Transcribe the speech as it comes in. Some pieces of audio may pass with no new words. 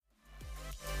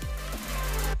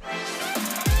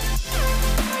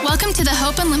listening to the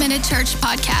Hope Unlimited Church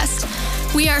podcast.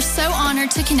 We are so honored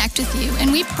to connect with you,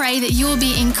 and we pray that you will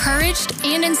be encouraged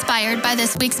and inspired by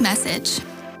this week's message. Good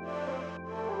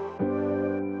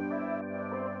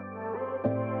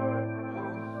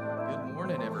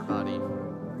morning, everybody.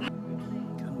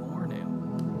 Good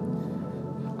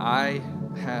morning. I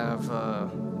have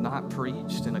not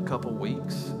preached in a couple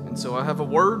weeks, and so I have a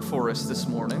word for us this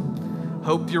morning.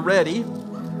 Hope you're ready,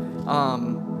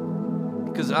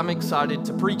 because I'm excited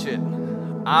to preach it.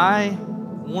 I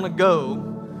want to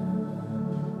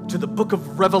go to the book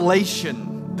of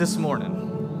Revelation this morning.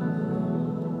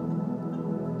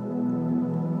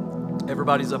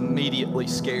 Everybody's immediately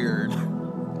scared.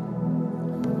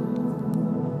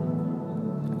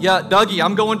 Yeah, Dougie,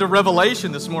 I'm going to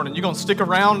Revelation this morning. You gonna stick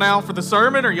around now for the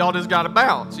sermon, or y'all just gotta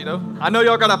bounce, you know? I know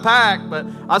y'all gotta pack, but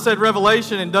I said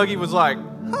Revelation, and Dougie was like,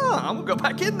 I'm gonna go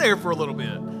back in there for a little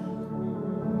bit.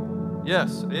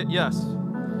 Yes.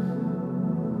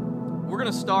 We're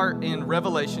gonna start in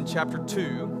Revelation chapter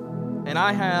 2, and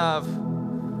I have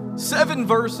 7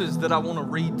 verses that I wanna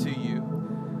read to you,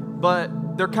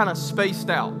 but they're kind of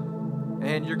spaced out,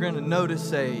 and you're gonna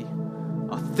notice a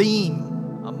theme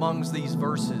amongst these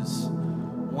verses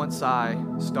once I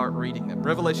start reading them.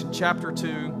 Revelation chapter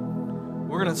 2,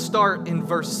 we're going to start in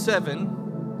verse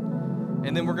 7,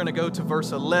 and then we're going to go to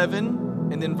verse 11,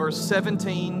 and then verse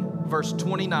 17, verse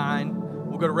 29.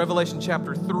 We'll go to Revelation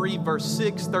chapter 3, verse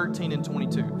 6, 13, and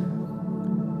 22.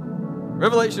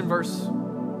 Revelation verse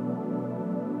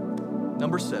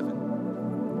number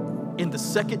 7. In the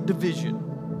second division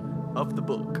of the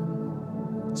book.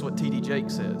 That's what T.D.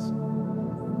 Jakes says.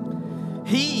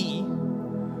 He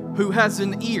who has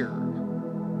an ear,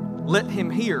 let him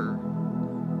hear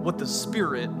what the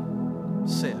Spirit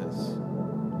says.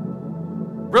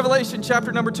 Revelation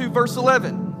chapter number 2, verse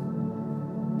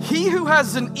 11. He who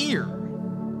has an ear,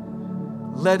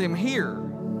 let him hear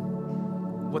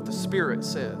what the Spirit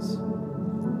says.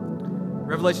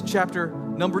 Revelation chapter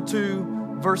number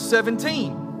 2, verse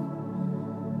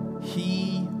 17.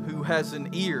 He who has an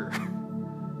ear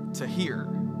to hear,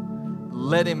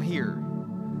 let him hear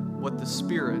what the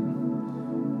Spirit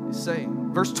is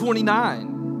saying. Verse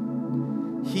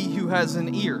 29, he who has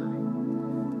an ear,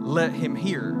 let him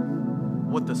hear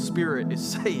what the Spirit is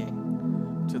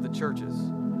saying to the churches.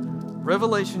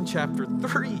 Revelation chapter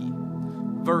 3,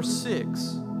 verse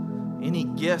 6, any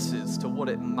guesses to what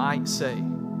it might say?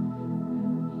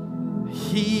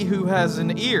 He who has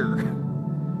an ear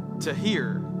to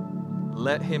hear,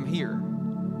 let him hear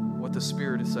what the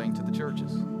Spirit is saying to the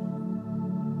churches.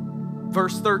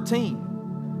 Verse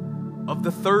 13 of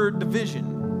the third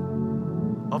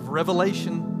division of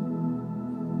Revelation.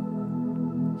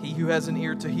 He who has an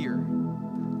ear to hear,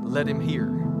 let him hear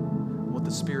what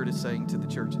the Spirit is saying to the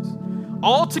churches.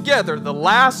 Altogether, the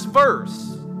last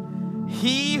verse,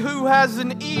 he who has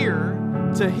an ear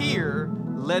to hear,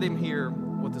 let him hear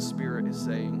what the Spirit is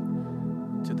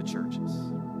saying to the churches.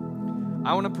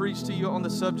 I want to preach to you on the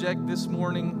subject this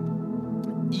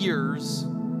morning, ears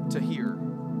to hear.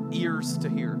 Ears to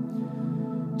hear.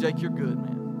 Jake, you're good,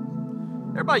 man.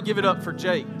 Everybody give it up for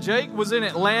Jake. Jake was in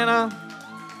Atlanta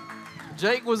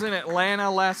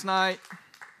last night,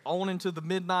 on into the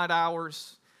midnight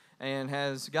hours, and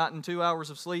has gotten 2 hours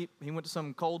of sleep. He went to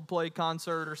some Coldplay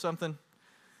concert or something,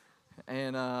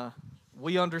 and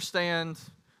we understand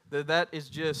that is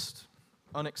just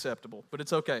unacceptable, but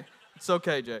it's okay. It's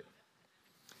okay, Jake.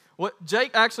 What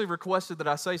Jake actually requested that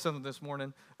I say something this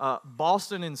morning,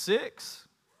 Boston in 6.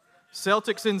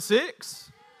 Celtics in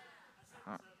 6?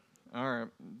 All right.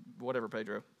 Whatever,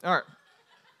 Pedro. All right.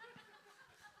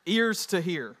 Ears to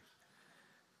hear.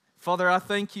 Father, I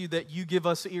thank you that you give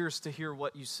us ears to hear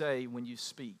what you say when you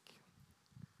speak.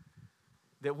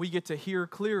 That we get to hear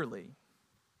clearly.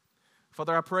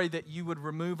 Father, I pray that you would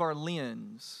remove our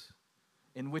lens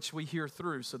in which we hear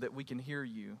through so that we can hear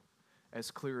you as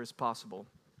clear as possible.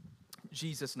 In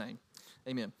Jesus' name,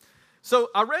 amen.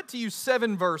 So I read to you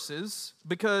 7 verses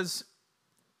because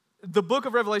the book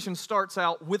of Revelation starts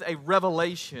out with a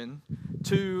revelation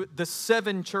to the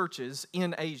 7 churches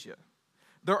in Asia.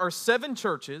 There are 7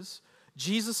 churches.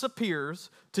 Jesus appears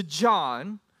to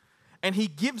John, and he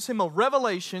gives him a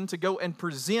revelation to go and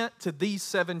present to these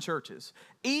 7 churches.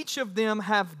 Each of them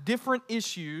have different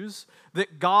issues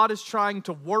that God is trying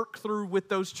to work through with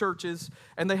those churches,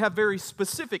 and they have very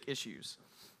specific issues.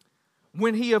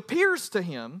 When he appears to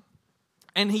him,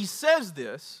 and he says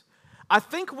this, I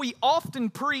think we often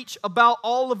preach about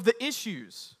all of the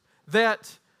issues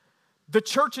that the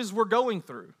churches were going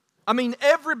through. I mean,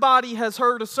 everybody has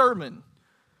heard a sermon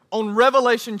on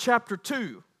Revelation chapter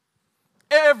 2.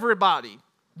 Everybody.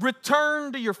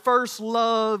 Return to your first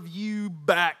love, you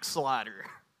backslider.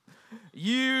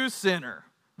 You sinner.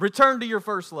 Return to your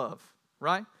first love,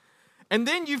 right? And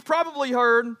then you've probably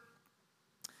heard,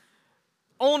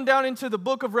 on down into the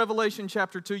book of Revelation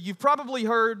chapter 2, you've probably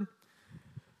heard,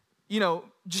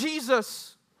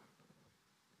 Jesus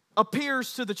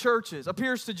appears to the churches,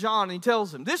 appears to John, and he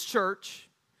tells him, this church,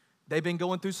 they've been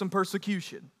going through some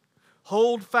persecution.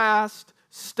 Hold fast,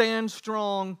 stand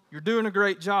strong, you're doing a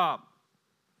great job.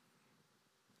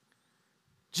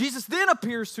 Jesus then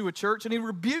appears to a church and he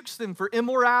rebukes them for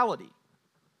immorality.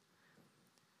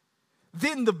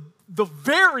 Then the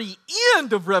very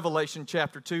end of Revelation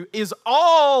chapter 2 is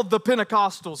all the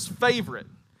Pentecostals' favorite.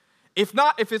 If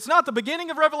it's not the beginning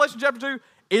of Revelation chapter 2,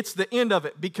 it's the end of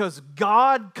it, because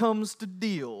God comes to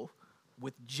deal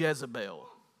with Jezebel.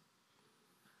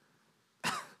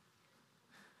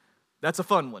 That's a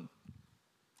fun one.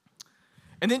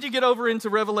 And then you get over into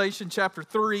Revelation chapter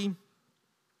 3,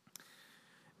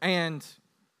 and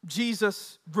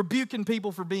Jesus rebuking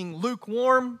people for being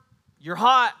lukewarm. You're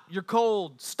hot, you're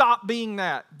cold, stop being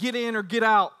that. Get in or get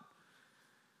out.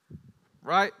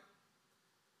 Right?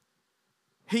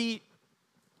 He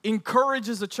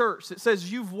encourages the church. It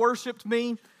says, you've worshiped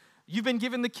me. You've been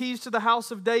given the keys to the house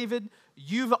of David.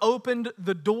 You've opened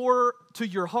the door to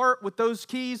your heart with those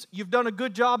keys. You've done a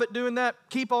good job at doing that.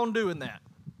 Keep on doing that.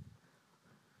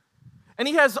 And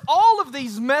he has all of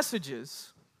these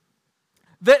messages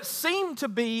that seem to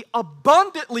be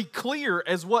abundantly clear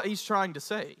as what he's trying to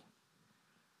say.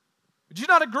 Would you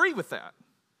not agree with that?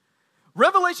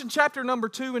 Revelation chapter number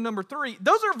 2 and number 3,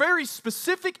 those are very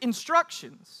specific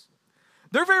instructions.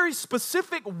 They're very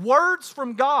specific words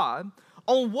from God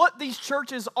on what these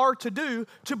churches are to do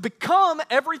to become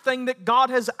everything that God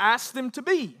has asked them to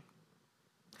be.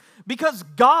 Because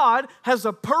God has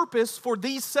a purpose for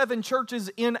these 7 churches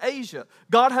in Asia.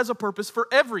 God has a purpose for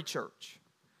every church.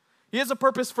 He has a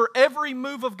purpose for every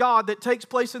move of God that takes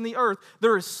place in the earth.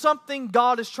 There is something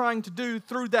God is trying to do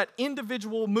through that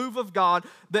individual move of God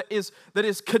that is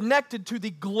connected to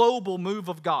the global move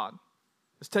of God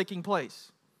that's taking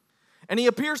place. And he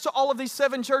appears to all of these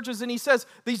 7 churches and he says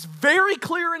these very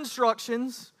clear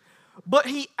instructions, but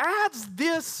he adds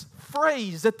this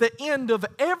phrase at the end of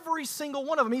every single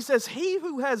one of them. He says, he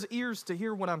who has ears to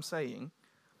hear what I'm saying,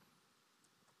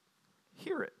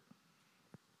 hear it.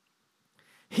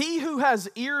 He who has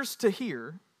ears to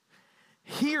hear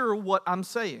what I'm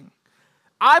saying.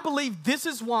 I believe this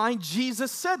is why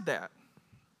Jesus said that.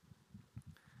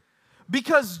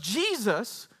 Because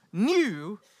Jesus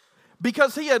knew,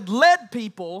 because he had led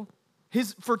people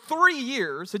for 3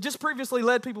 years, had just previously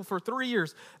led people for 3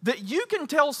 years, that you can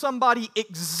tell somebody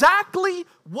exactly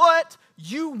what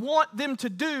you want them to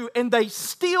do and they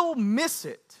still miss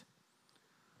it.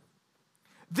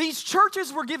 These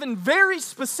churches were given very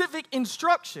specific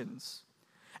instructions,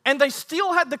 and they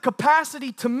still had the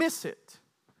capacity to miss it.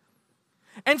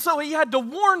 And so he had to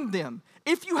warn them,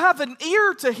 if you have an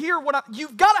ear to hear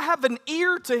you've got to have an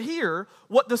ear to hear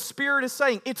what the Spirit is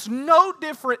saying. It's no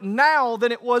different now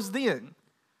than it was then.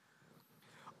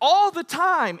 All the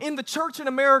time in the church in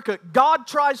America, God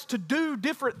tries to do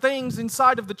different things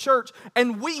inside of the church,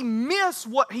 and we miss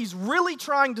what he's really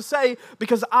trying to say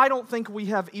because I don't think we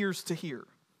have ears to hear.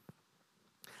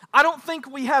 I don't think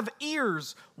we have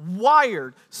ears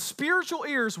wired, spiritual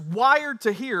ears wired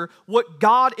to hear what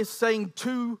God is saying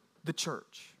to the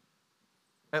church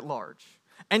at large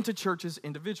and to churches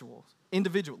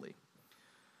individually.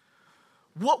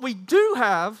 What we do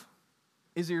have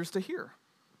is ears to hear.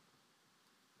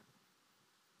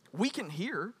 We can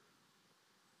hear.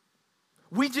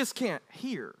 We just can't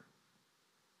hear.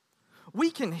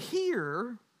 We can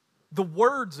hear the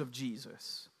words of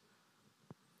Jesus.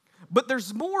 But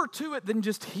there's more to it than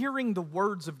just hearing the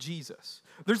words of Jesus.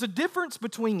 There's a difference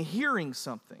between hearing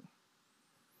something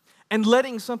and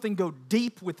letting something go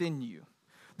deep within you.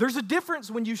 There's a difference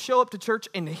when you show up to church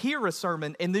and hear a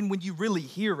sermon and then when you really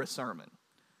hear a sermon.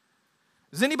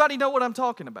 Does anybody know what I'm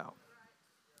talking about?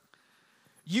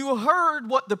 You heard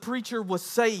what the preacher was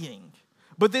saying,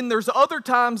 but then there's other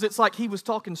times it's like he was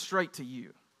talking straight to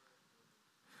you.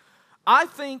 I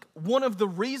think one of the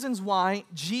reasons why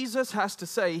Jesus has to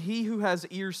say, he who has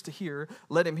ears to hear,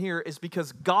 let him hear, is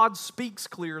because God speaks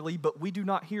clearly, but we do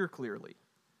not hear clearly.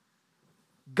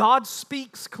 God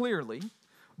speaks clearly,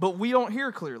 but we don't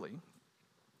hear clearly.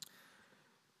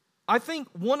 I think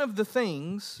one of the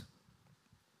things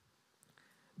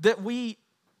that we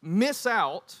miss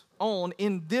out on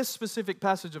in this specific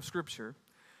passage of Scripture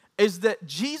is that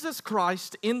Jesus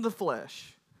Christ in the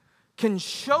flesh can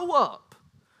show up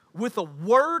with a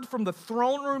word from the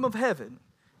throne room of heaven,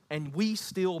 and we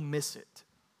still miss it.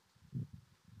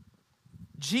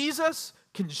 Jesus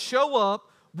can show up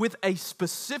with a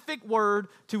specific word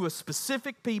to a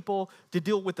specific people to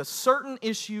deal with a certain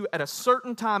issue at a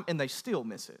certain time, and they still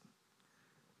miss it.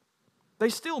 They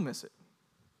still miss it.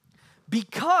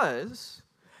 Because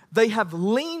they have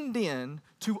leaned in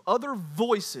to other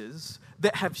voices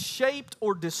that have shaped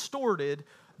or distorted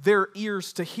their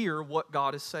ears to hear what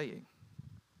God is saying.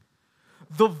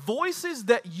 The voices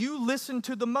that you listen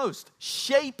to the most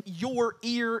shape your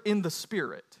ear in the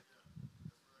Spirit.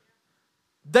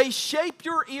 They shape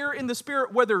your ear in the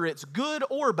Spirit whether it's good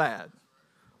or bad,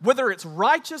 whether it's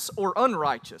righteous or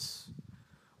unrighteous,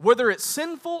 whether it's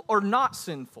sinful or not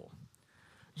sinful.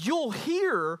 You'll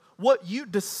hear what you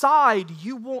decide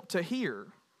you want to hear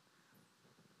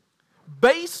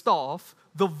based off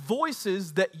the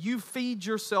voices that you feed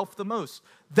yourself the most.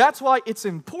 That's why it's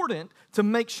important to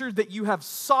make sure that you have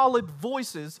solid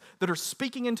voices that are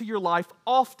speaking into your life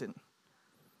often.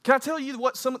 Can I tell you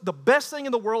what the best thing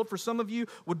in the world for some of you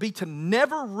would be to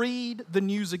never read the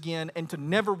news again and to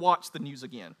never watch the news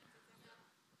again.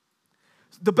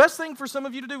 The best thing for some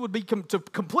of you to do would be to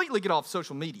completely get off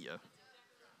social media.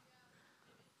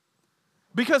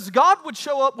 Because God would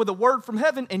show up with a word from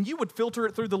heaven and you would filter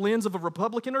it through the lens of a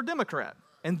Republican or Democrat.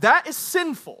 And that is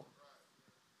sinful.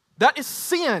 That is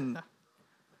sin.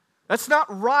 That's not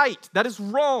right. That is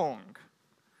wrong.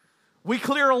 We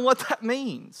clear on what that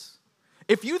means.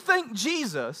 If you think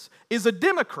Jesus is a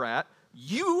Democrat,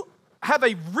 you have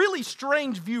a really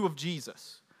strange view of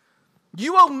Jesus.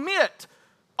 You omit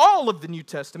all of the New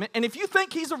Testament, and if you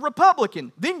think he's a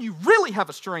Republican, then you really have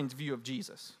a strange view of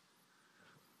Jesus.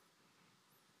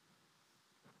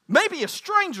 Maybe a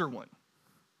stranger one.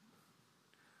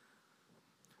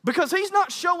 Because he's not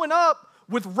showing up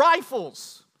with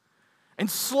rifles and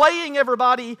slaying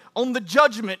everybody on the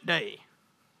judgment day.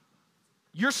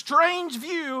 Your strange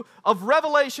view of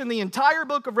Revelation, the entire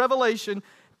book of Revelation,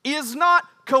 is not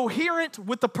coherent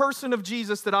with the person of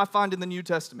Jesus that I find in the New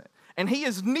Testament. And he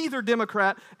is neither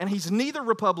Democrat and he's neither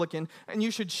Republican, and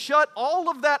you should shut all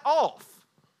of that off.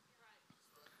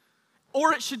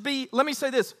 Or it should be, let me say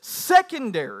this,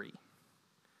 secondary,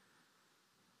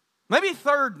 maybe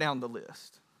third down the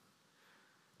list,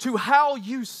 to how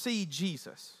you see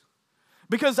Jesus.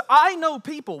 Because I know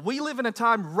people, we live in a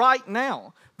time right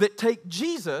now that take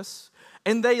Jesus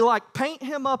and they paint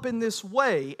him up in this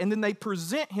way, and then they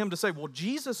present him to say, well,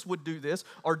 Jesus would do this,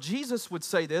 or Jesus would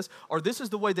say this, or this is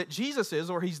the way that Jesus is,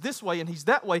 or he's this way and he's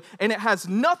that way, and it has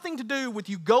nothing to do with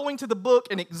you going to the book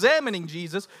and examining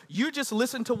Jesus. You just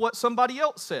listen to what somebody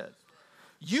else said.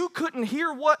 You couldn't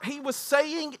hear what he was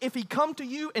saying if he come to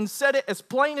you and said it as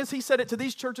plain as he said it to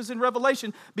these churches in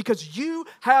Revelation, because you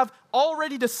have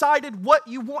already decided what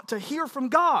you want to hear from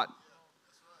God.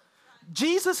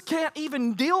 Jesus can't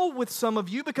even deal with some of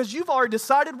you because you've already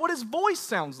decided what his voice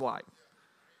sounds like.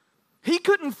 He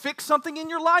couldn't fix something in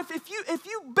your life if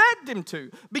you begged him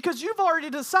to, because you've already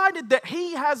decided that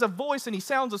he has a voice and he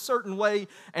sounds a certain way,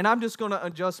 and I'm just going to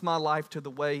adjust my life to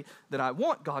the way that I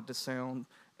want God to sound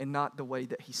and not the way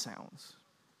that he sounds.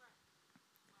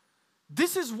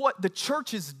 This is what the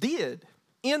churches did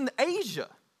in Asia.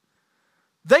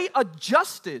 They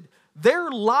adjusted their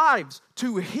lives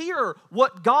to hear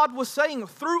what God was saying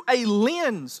through a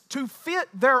lens to fit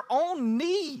their own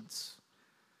needs.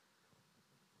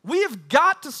 We have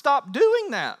got to stop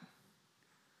doing that.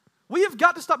 We have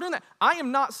got to stop doing that. I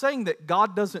am not saying that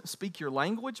God doesn't speak your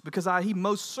language, because he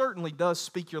most certainly does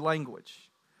speak your language.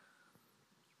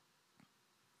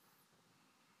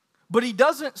 But he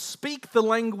doesn't speak the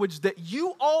language that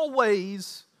you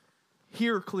always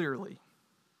hear clearly.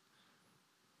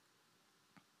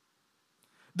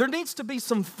 There needs to be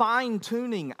some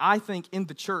fine-tuning, I think, in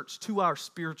the church to our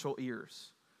spiritual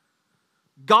ears.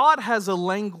 God has a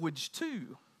language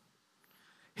too.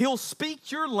 He'll speak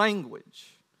your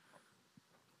language.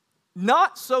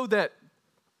 Not so that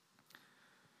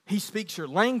he speaks your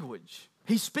language.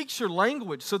 He speaks your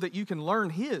language so that you can learn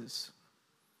his.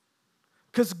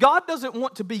 Because God doesn't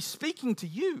want to be speaking to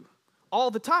you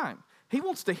all the time. He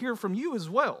wants to hear from you as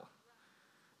well.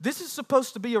 This is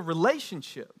supposed to be a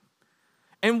relationship.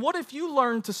 And what if you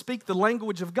learn to speak the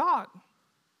language of God?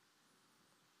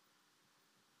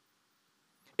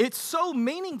 It's so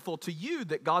meaningful to you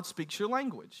that God speaks your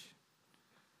language.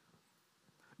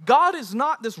 God is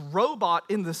not this robot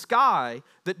in the sky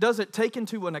that doesn't take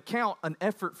into an account an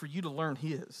effort for you to learn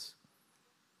his.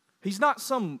 He's not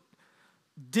some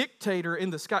dictator in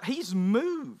the sky. He's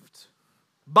moved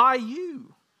by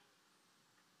you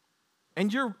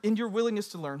and your willingness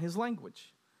to learn his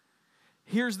language.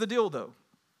 Here's the deal, though.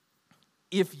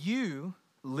 If you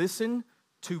listen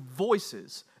to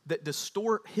voices that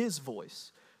distort his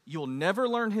voice, you'll never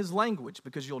learn his language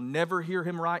because you'll never hear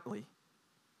him rightly.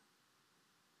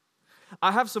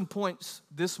 I have some points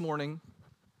this morning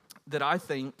that I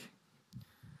think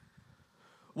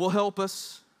will help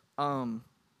us.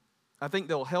 I think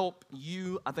they'll help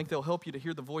you. I think they'll help you to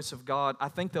hear the voice of God. I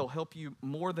think they'll help you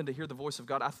more than to hear the voice of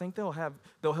God. I think they'll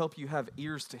help you have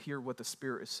ears to hear what the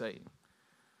Spirit is saying.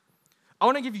 I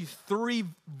want to give you 3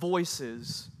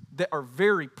 voices that are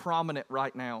very prominent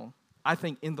right now, I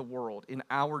think, in the world, in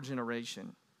our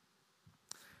generation,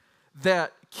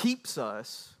 that keeps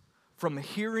us from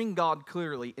hearing God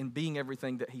clearly and being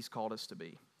everything that he's called us to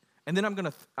be. And then I'm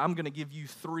going to give you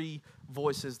 3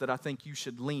 voices that I think you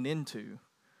should lean into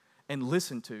and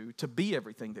listen to be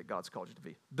everything that God's called you to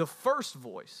be. The first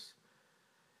voice,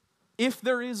 if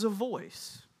there is a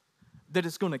voice that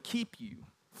is going to keep you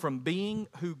from being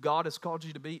who God has called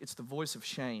you to be, it's the voice of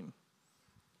shame.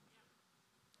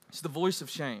 It's the voice of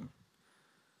shame.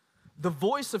 The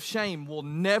voice of shame will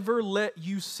never let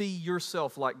you see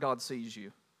yourself like God sees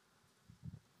you.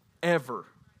 Ever.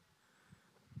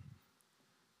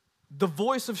 The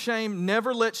voice of shame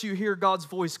never lets you hear God's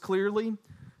voice clearly,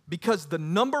 because the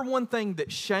number one thing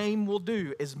that shame will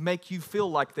do is make you feel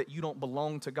like that you don't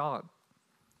belong to God.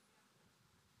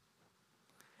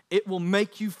 It will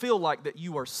make you feel like that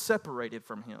you are separated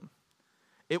from him.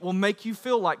 It will make you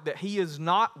feel like that he is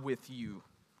not with you.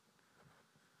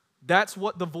 That's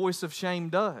what the voice of shame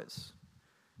does.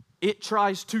 It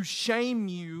tries to shame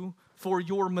you for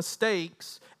your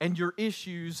mistakes and your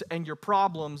issues and your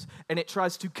problems, and it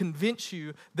tries to convince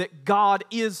you that God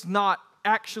is not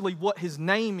actually what his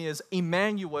name is,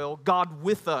 Emmanuel, God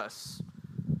with us.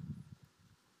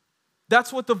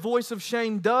 That's what the voice of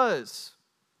shame does.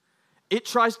 It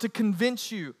tries to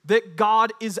convince you that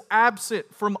God is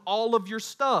absent from all of your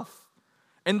stuff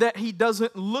and that he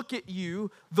doesn't look at you,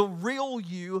 the real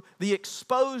you, the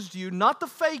exposed you, not the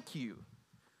fake you.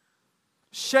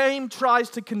 Shame tries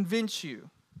to convince you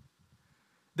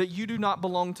that you do not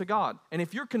belong to God. And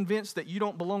if you're convinced that you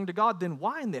don't belong to God, then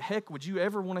why in the heck would you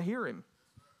ever want to hear him?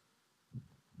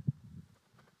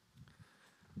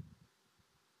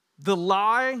 The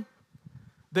lie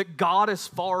that God is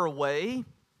far away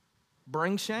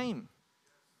brings shame.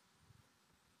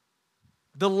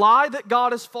 The lie that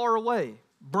God is far away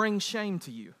brings shame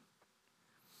to you.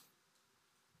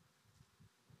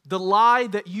 The lie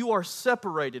that you are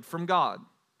separated from God,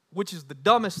 which is the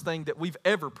dumbest thing that we've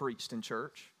ever preached in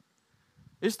church.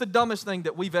 It's the dumbest thing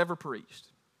that we've ever preached.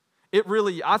 It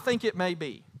really, I think it may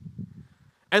be.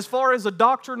 As far as a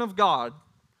doctrine of God,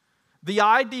 the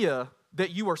idea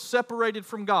that you are separated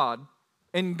from God,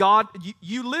 and God,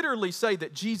 you literally say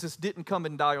that Jesus didn't come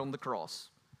and die on the cross.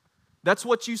 That's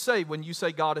what you say when you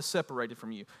say God is separated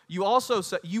from you. You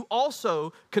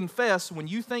also confess when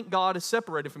you think God is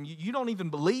separated from you, you don't even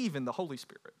believe in the Holy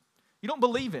Spirit. You don't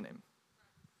believe in him.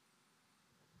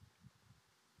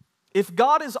 If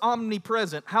God is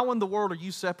omnipresent, how in the world are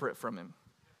you separate from him?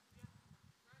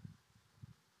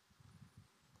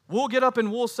 We'll get up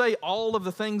and we'll say all of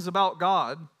the things about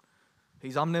God.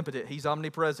 He's omnipotent. He's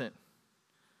omnipresent.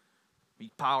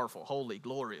 He's powerful, holy,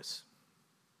 glorious.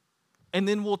 And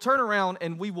then we'll turn around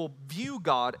and we will view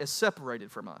God as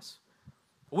separated from us.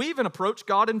 We even approach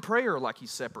God in prayer like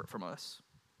he's separate from us.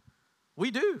 We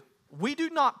do. We do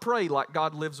not pray like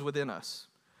God lives within us.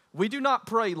 We do not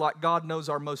pray like God knows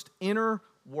our most inner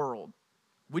world.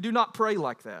 We do not pray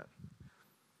like that.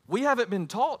 We haven't been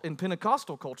taught in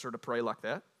Pentecostal culture to pray like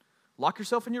that. Lock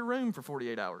yourself in your room for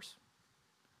 48 hours.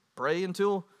 Pray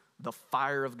until the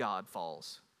fire of God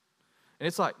falls. And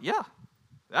it's like, yeah,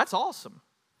 that's awesome.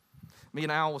 Me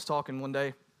and Al was talking one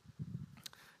day.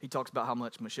 He talks about how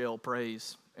much Michelle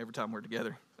prays every time we're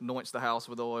together. Anoints the house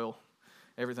with oil,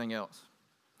 everything else.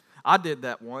 I did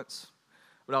that once,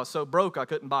 but I was so broke I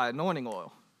couldn't buy anointing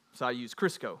oil. So I used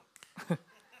Crisco.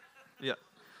 Yeah.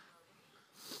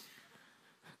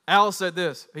 Al said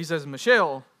this. He says,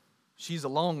 Michelle, she's a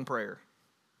long prayer.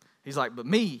 He's like, but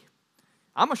me,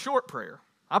 I'm a short prayer.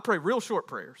 I pray real short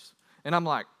prayers. And I'm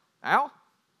like, Al,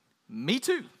 me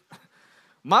too.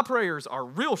 My prayers are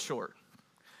real short.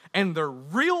 And they're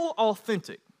real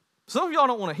authentic. Some of y'all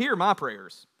don't want to hear my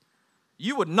prayers.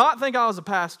 You would not think I was a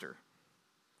pastor.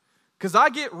 Because I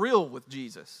get real with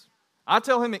Jesus. I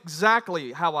tell him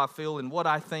exactly how I feel and what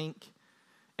I think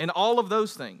and all of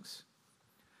those things.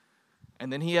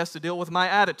 And then he has to deal with my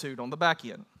attitude on the back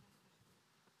end.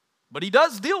 But he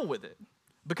does deal with it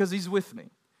because he's with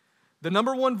me. The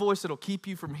number one voice that will keep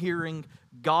you from hearing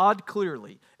God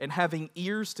clearly and having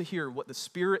ears to hear what the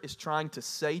Spirit is trying to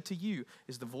say to you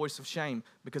is the voice of shame,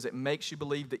 because it makes you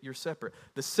believe that you're separate.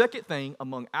 The second thing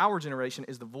among our generation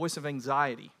is the voice of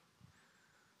anxiety.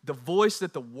 The voice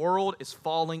that the world is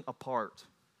falling apart.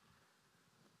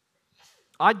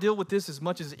 I deal with this as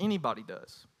much as anybody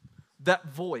does. That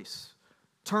voice,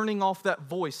 turning off that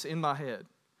voice in my head,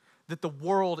 that the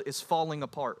world is falling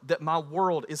apart, that my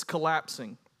world is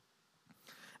collapsing.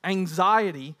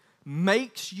 Anxiety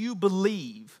makes you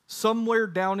believe somewhere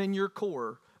down in your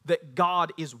core that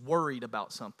God is worried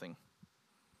about something.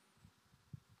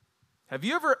 Have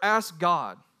you ever asked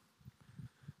God?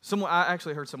 I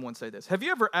actually heard someone say this. Have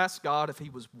you ever asked God if He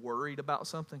was worried about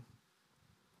something?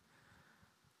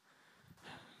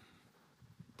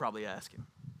 Probably ask Him.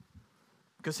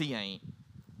 Because He ain't.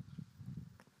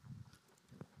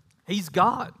 He's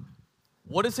God.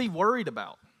 What is He worried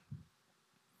about?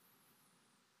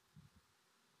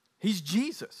 He's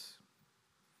Jesus.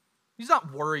 He's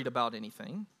not worried about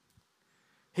anything.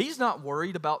 He's not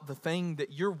worried about the thing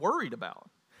that you're worried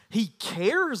about. He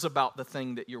cares about the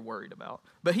thing that you're worried about,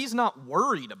 but He's not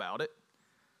worried about it.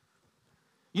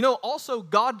 You know, also,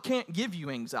 God can't give you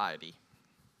anxiety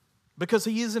because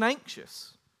He isn't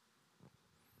anxious.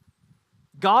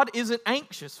 God isn't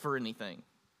anxious for anything.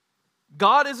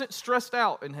 God isn't stressed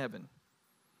out in heaven.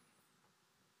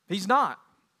 He's not.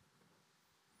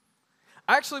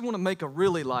 I actually want to make a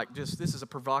really this is a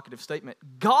provocative statement.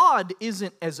 God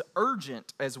isn't as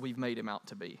urgent as we've made Him out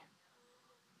to be.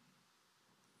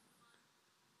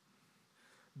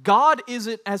 God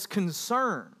isn't as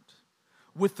concerned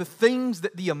with the things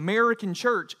that the American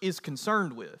church is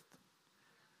concerned with.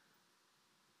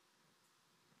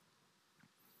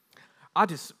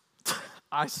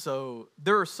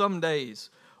 There are some days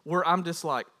where I'm just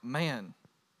like, man,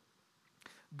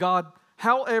 God,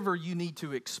 however you need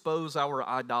to expose our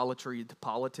idolatry to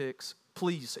politics,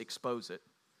 please expose it.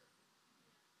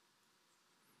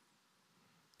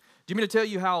 Do you mean to tell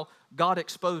you how God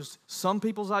exposed some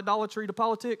people's idolatry to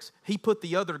politics? He put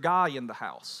the other guy in the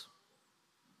house.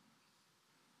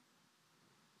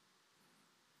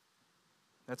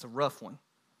 That's a rough one.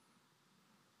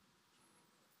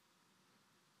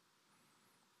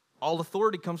 All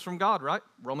authority comes from God, right?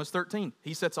 Romans 13.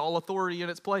 He sets all authority in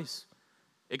its place.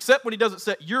 Except when He doesn't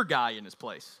set your guy in his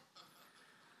place.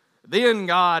 Then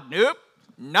God, nope,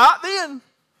 not then.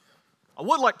 I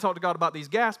would like to talk to God about these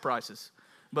gas prices,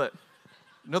 but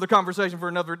another conversation for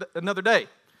another day.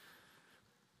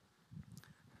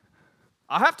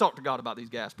 I have talked to God about these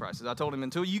gas prices. I told Him,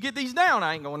 until you get these down,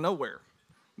 I ain't going nowhere.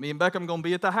 Me and Beckham going to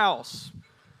be at the house.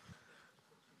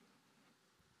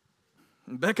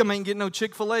 And Beckham ain't getting no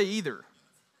Chick-fil-A either.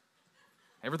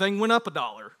 Everything went up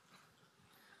 $1.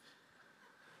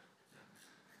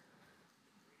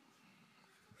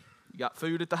 You got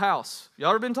food at the house. Y'all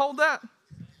ever been told that?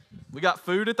 We got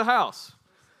food at the house.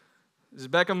 Is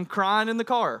Beckham crying in the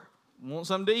car? Want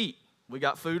something to eat? We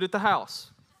got food at the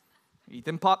house. Eat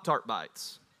them Pop-Tart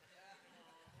bites.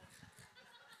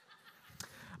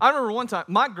 I remember one time,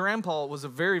 my grandpa was a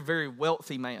very, very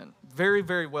wealthy man. Very,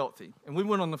 very wealthy. And we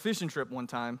went on a fishing trip one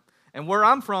time. And where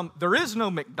I'm from, there is no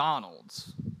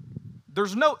McDonald's.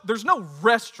 There's no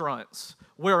restaurants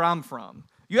where I'm from.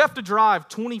 You have to drive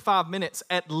 25 minutes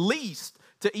at least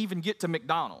to even get to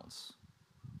McDonald's.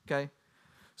 Okay?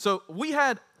 So we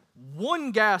had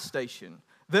one gas station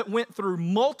that went through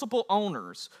multiple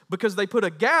owners because they put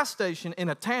a gas station in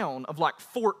a town of like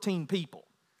 14 people.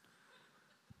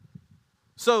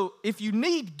 So if you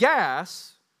need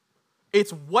gas,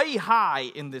 it's way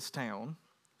high in this town.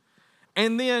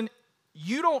 And then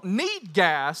you don't need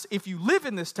gas if you live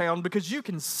in this town because you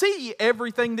can see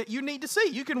everything that you need to see.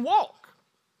 You can walk.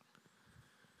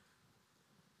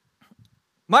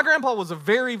 My grandpa was a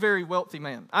very, very wealthy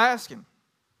man. I asked him,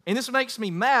 and this makes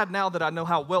me mad now that I know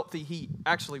how wealthy he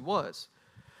actually was.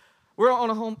 We're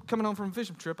coming home from a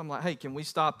fishing trip. I'm like, hey, can we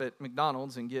stop at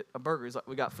McDonald's and get a burger? He's like,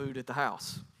 we got food at the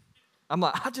house. I'm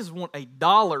like, I just want $1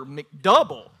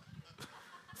 McDouble.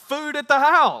 Food at the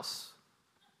house.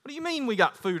 What do you mean we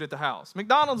got food at the house?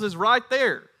 McDonald's is right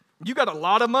there. You got a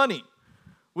lot of money.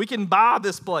 We can buy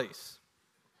this place.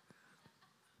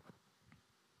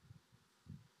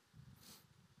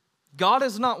 God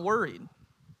is not worried.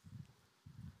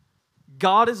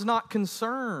 God is not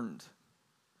concerned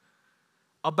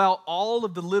about all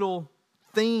of the little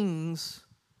things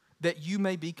that you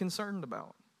may be concerned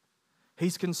about.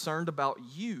 He's concerned about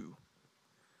you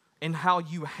and how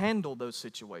you handle those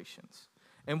situations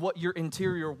and what your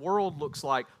interior world looks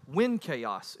like when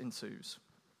chaos ensues.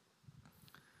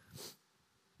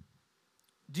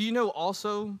 Do you know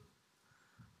also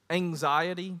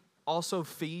anxiety also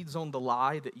feeds on the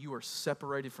lie that you are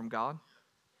separated from God?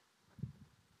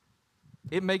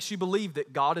 It makes you believe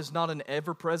that God is not an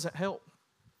ever-present help.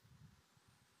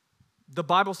 The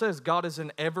Bible says God is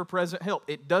an ever-present help.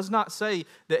 It does not say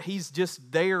that He's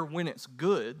just there when it's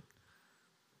good.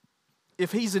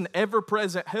 If He's an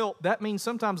ever-present help, that means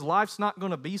sometimes life's not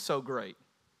going to be so great.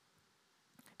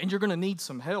 And you're going to need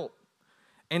some help.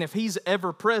 And if He's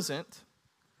ever-present,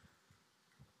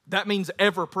 that means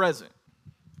ever-present,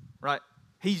 right?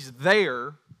 He's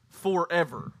there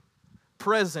forever,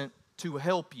 present to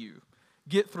help you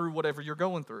get through whatever you're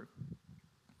going through.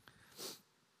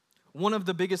 One of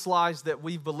the biggest lies that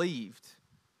we've believed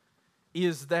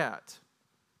is that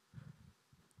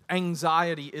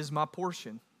anxiety is my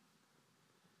portion.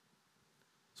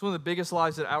 It's one of the biggest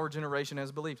lies that our generation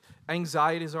has believed.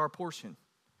 Anxiety is our portion.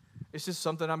 It's just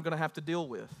something I'm going to have to deal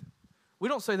with. We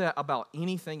don't say that about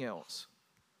anything else.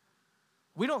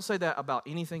 We don't say that about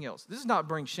anything else. This is not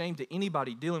bring shame to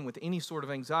anybody dealing with any sort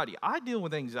of anxiety. I deal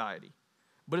with anxiety,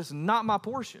 but it's not my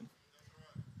portion.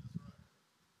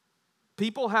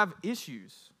 People have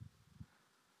issues,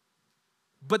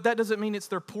 but that doesn't mean it's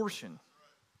their portion.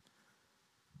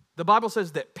 The Bible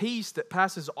says that peace that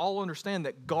passes all understanding,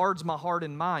 that guards my heart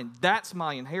and mind, that's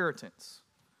my inheritance.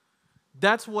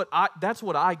 That's what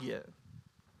I get.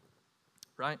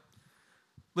 Right?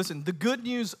 Listen, the good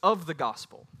news of the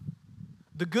gospel.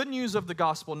 The good news of the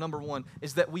gospel, number one,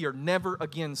 is that we are never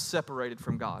again separated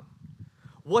from God.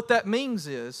 What that means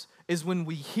is when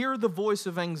we hear the voice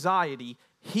of anxiety,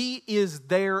 He is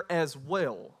there as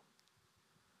well.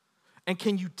 And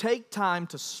can you take time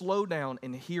to slow down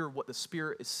and hear what the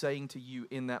Spirit is saying to you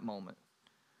in that moment?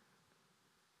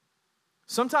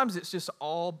 Sometimes you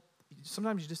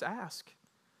just ask,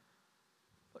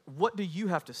 what do you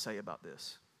have to say about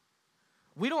this?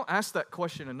 We don't ask that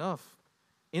question enough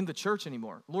in the church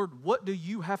anymore. Lord, what do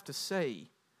you have to say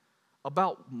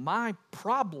about my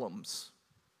problems?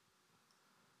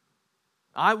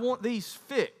 I want these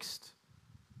fixed.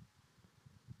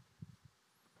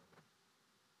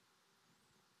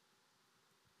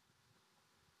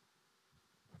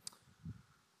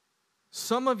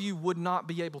 Some of you would not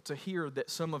be able to hear that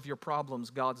some of your problems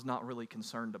God's not really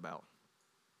concerned about.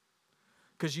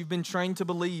 Because you've been trained to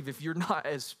believe if you're not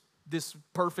as this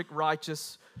perfect,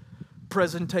 righteous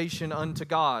presentation unto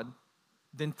God,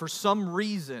 then for some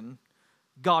reason,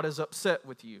 God is upset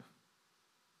with you.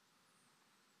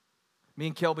 Me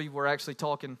and Kelby were actually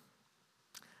talking.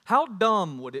 How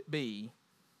dumb would it be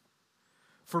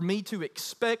for me to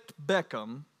expect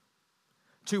Beckham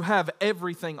to have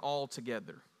everything all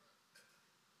together?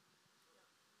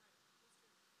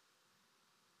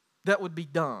 That would be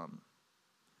dumb.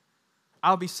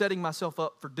 I'll be setting myself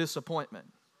up for disappointment.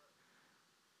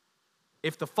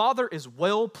 If the Father is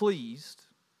well pleased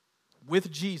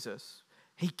with Jesus,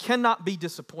 He cannot be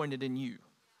disappointed in you.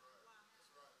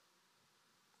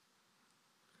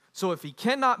 So if He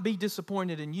cannot be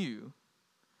disappointed in you,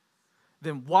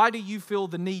 then why do you feel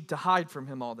the need to hide from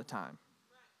Him all the time?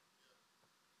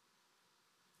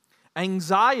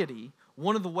 Anxiety,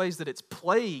 one of the ways that it's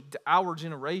plagued our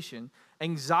generation,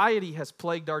 anxiety has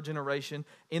plagued our generation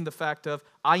in the fact of,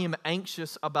 I am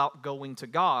anxious about going to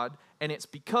God, and it's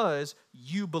because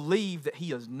you believe that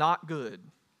He is not good.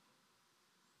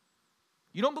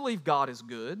 You don't believe God is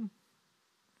good.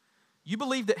 You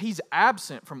believe that He's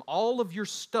absent from all of your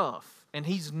stuff, and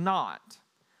He's not.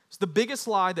 It's the biggest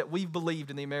lie that we've believed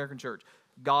in the American church.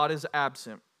 God is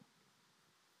absent.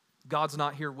 God's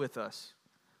not here with us.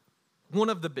 One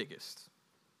of the biggest.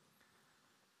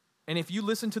 And if you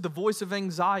listen to the voice of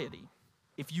anxiety,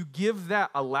 if you give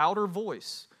that a louder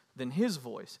voice than His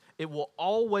voice, it will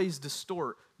always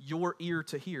distort your ear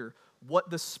to hear what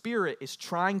the Spirit is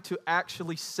trying to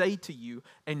actually say to you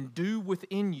and do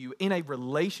within you in a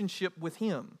relationship with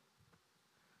Him.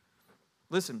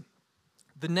 Listen,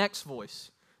 the next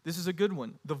voice, this is a good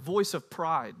one, the voice of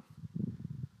pride.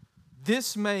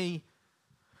 This may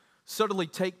subtly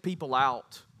take people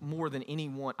out more than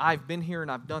anyone. I've been here and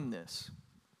I've done this.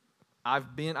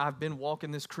 I've been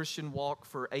walking this Christian walk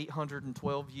for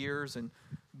 812 years, and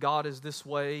God is this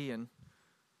way, and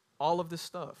all of this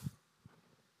stuff.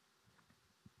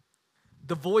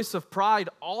 The voice of pride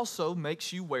also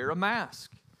makes you wear a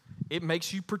mask. It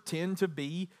makes you pretend to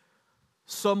be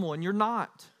someone you're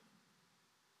not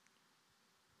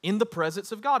in the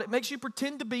presence of God. It makes you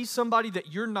pretend to be somebody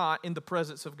that you're not in the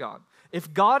presence of God.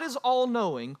 If God is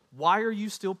all-knowing, why are you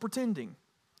still pretending?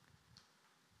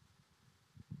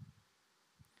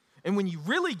 And when you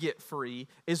really get free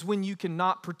is when you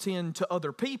cannot pretend to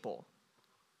other people.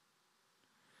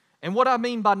 And what I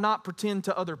mean by not pretend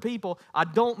to other people, I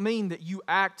don't mean that you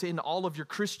act in all of your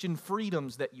Christian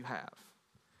freedoms that you have.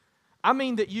 I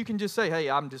mean that you can just say, hey,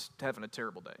 I'm just having a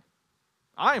terrible day.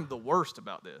 I am the worst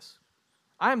about this.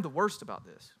 I am the worst about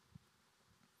this.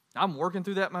 I'm working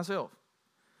through that myself.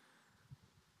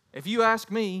 If you ask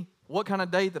me what kind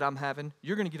of day that I'm having,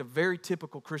 you're going to get a very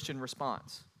typical Christian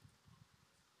response.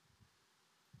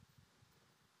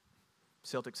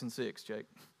 Celtics in 6, Jake.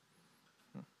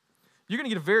 You're going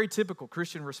to get a very typical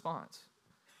Christian response.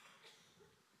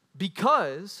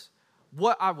 Because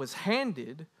what I was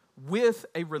handed with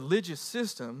a religious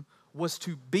system was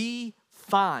to be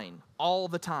fine all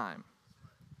the time.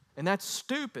 And that's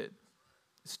stupid.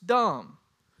 It's dumb.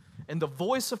 And the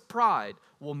voice of pride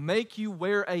will make you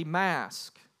wear a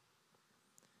mask.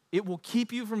 It will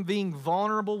keep you from being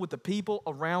vulnerable with the people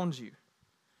around you.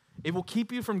 It will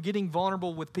keep you from getting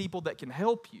vulnerable with people that can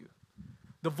help you.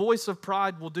 The voice of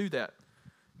pride will do that.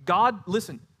 God,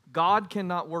 listen, God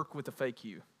cannot work with a fake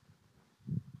you.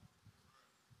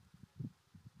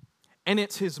 And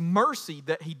it's His mercy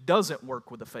that He doesn't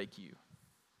work with a fake you.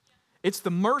 It's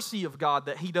the mercy of God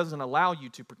that He doesn't allow you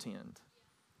to pretend.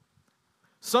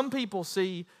 Some people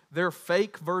see their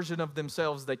fake version of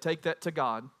themselves, they take that to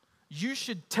God. You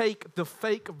should take the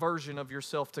fake version of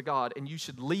yourself to God and you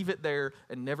should leave it there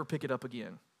and never pick it up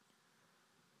again.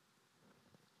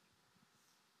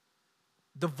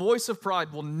 The voice of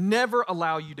pride will never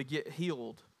allow you to get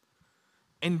healed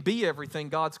and be everything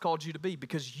God's called you to be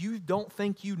because you don't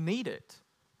think you need it.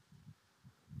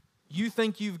 You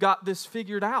think you've got this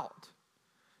figured out.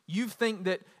 You think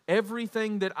that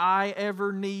everything that I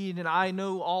ever need and I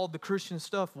know all the Christian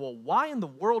stuff. Well, why in the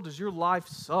world does your life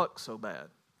suck so bad?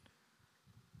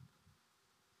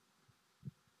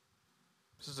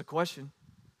 This is a question.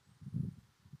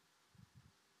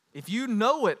 If you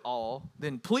know it all,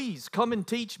 then please come and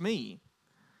teach me.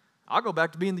 I'll go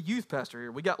back to being the youth pastor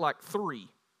here. We got like 3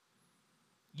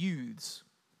 youths.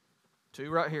 2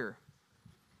 right here.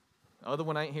 The other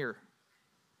one ain't here.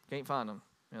 Can't find them.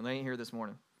 And they ain't here this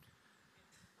morning.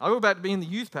 I'll go back to being the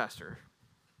youth pastor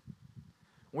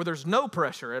where there's no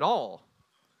pressure at all.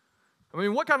 I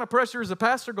mean, what kind of pressure is a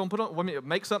pastor going to put on? I mean,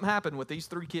 make something happen with these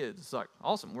 3 kids. It's like,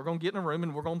 awesome, we're going to get in a room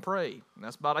and we're going to pray. And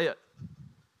that's about it.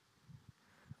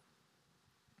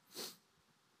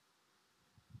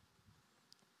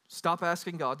 Stop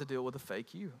asking God to deal with a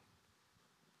fake you.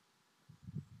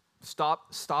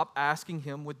 Stop asking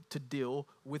Him to deal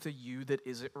with a you that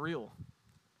isn't real.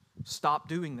 Stop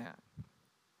doing that.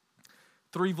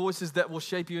 3 voices that will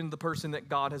shape you into the person that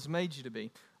God has made you to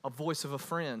be. A voice of a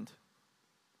friend.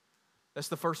 That's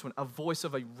the first one. A voice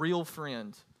of a real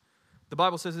friend. The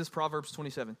Bible says this, Proverbs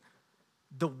 27.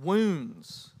 The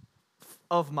wounds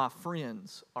of my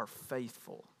friends are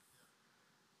faithful.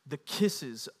 The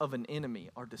kisses of an enemy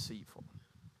are deceitful.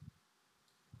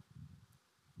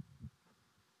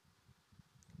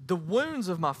 The wounds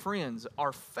of my friends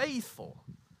are faithful.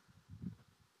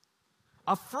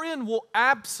 A friend will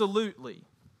absolutely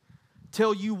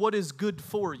tell you what is good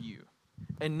for you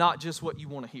and not just what you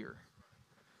want to hear.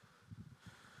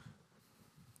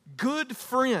 Good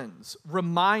friends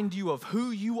remind you of who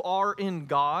you are in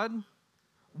God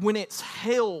when it's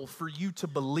hell for you to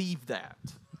believe that.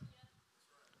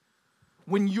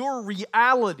 When your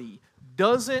reality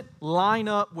doesn't line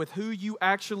up with who you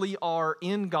actually are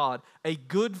in God, a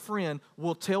good friend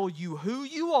will tell you who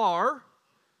you are,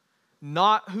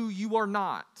 not who you are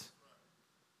not.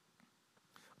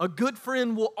 A good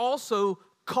friend will also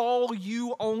call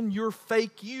you on your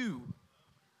fake you.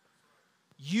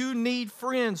 You need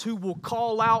friends who will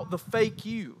call out the fake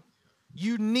you.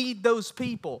 You need those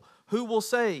people who will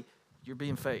say, you're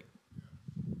being fake.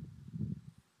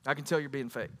 I can tell you're being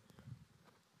fake.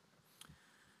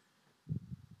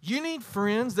 You need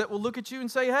friends that will look at you and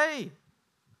say, hey,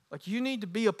 like you need to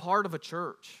be a part of a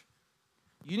church.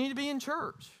 You need to be in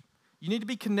church. You need to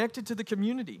be connected to the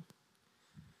community.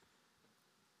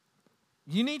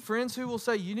 You need friends who will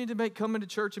say, you need to make coming to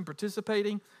church and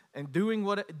participating and doing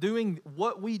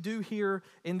what we do here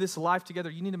in this life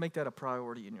together. You need to make that a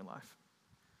priority in your life.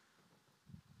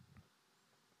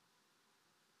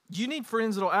 You need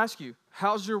friends that will ask you,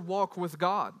 how's your walk with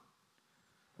God?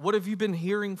 What have you been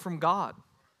hearing from God?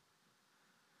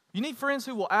 You need friends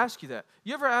who will ask you that.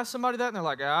 You ever ask somebody that and they're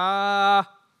like, I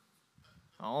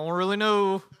don't really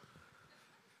know.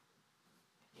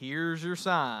 Here's your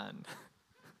sign.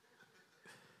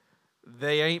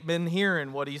 They ain't been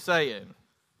hearing what he's saying.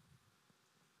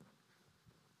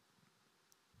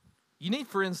 You need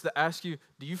friends that ask you,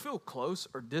 do you feel close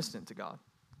or distant to God?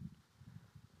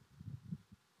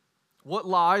 What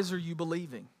lies are you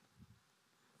believing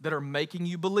that are making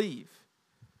you believe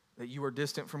that you are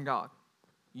distant from God?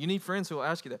 You need friends who will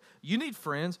ask you that. You need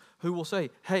friends who will say,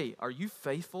 hey, are you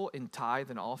faithful in tithe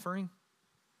and offering?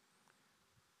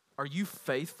 Are you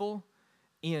faithful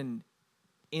in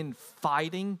in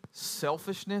fighting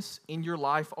selfishness in your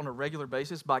life on a regular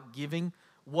basis by giving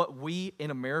what we in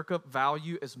America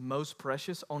value as most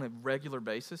precious on a regular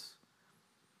basis?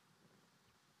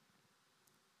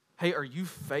 Hey, are you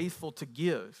faithful to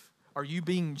give? Are you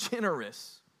being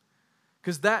generous?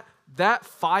 Because that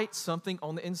fights something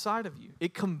on the inside of you.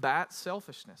 It combats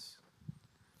selfishness.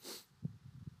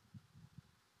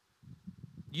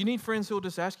 You need friends who will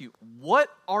just ask you, what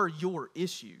are your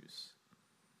issues?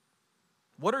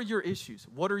 What are your issues?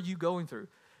 What are you going through?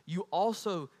 You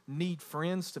also need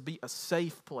friends to be a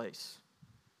safe place.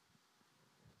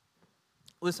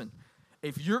 Listen,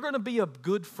 if you're going to be a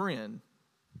good friend,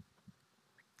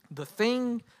 the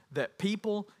thing that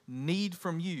people need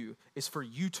from you is for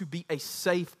you to be a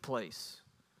safe place.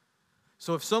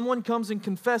 So if someone comes and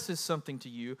confesses something to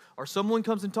you, or someone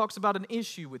comes and talks about an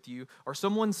issue with you, or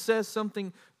someone says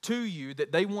something to you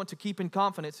that they want to keep in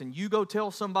confidence, and you go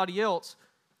tell somebody else,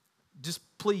 just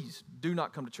please do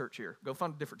not come to church here. Go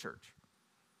find a different church.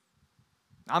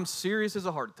 I'm serious as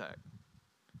a heart attack.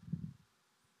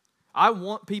 I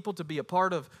want people to be a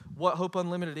part of what Hope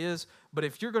Unlimited is, but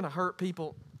if you're going to hurt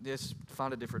people, just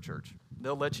find a different church.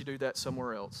 They'll let you do that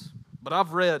somewhere else. But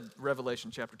I've read Revelation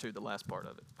chapter 2, the last part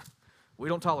of it. We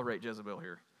don't tolerate Jezebel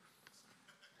here.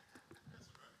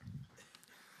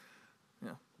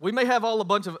 Yeah. We may have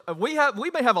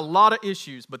we may have a lot of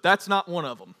issues, but that's not one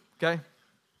of them, okay?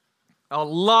 A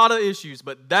lot of issues,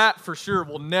 but that for sure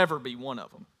will never be one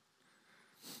of them.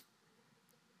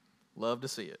 Love to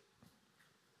see it.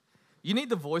 You need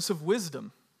the voice of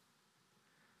wisdom.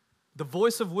 The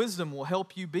voice of wisdom will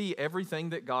help you be everything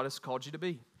that God has called you to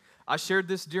be. I shared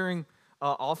this during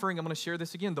offering. I'm going to share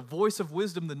this again. The voice of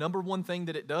wisdom, the number one thing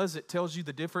that it does, it tells you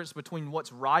the difference between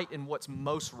what's right and what's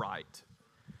most right.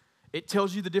 It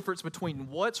tells you the difference between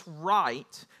what's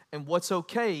right and what's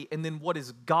okay, and then what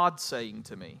is God saying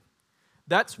to me.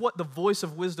 That's what the voice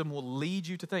of wisdom will lead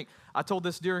you to think. I told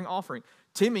this during offering.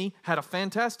 Timmy had a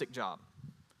fantastic job.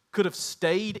 Could have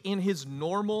stayed in his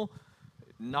normal,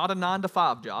 not a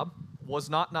 9-to-5 job.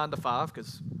 Was not 9 to 5,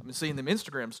 because I've been seeing them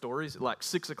Instagram stories at like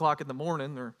 6 o'clock in the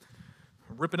morning. They're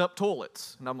ripping up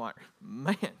toilets. And I'm like,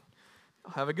 man,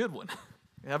 have a good one.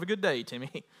 Have a good day, Timmy.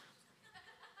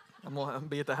 I'm going to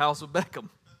be at the house with Beckham.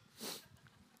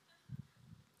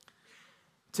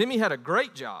 Timmy had a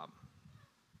great job.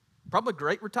 Probably a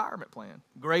great retirement plan.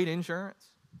 Great insurance.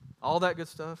 All that good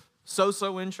stuff.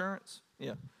 So-so insurance.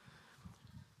 Yeah.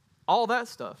 All that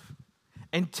stuff.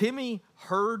 And Timmy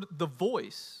heard the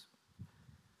voice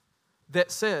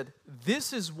that said,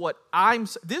 this is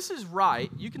right.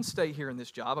 You can stay here in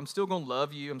this job. I'm still going to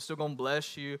love you. I'm still going to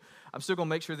bless you. I'm still going to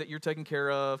make sure that you're taken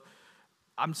care of.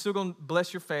 I'm still going to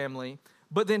bless your family.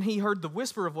 But then he heard the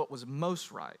whisper of what was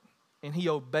most right, and he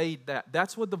obeyed that.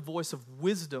 That's what the voice of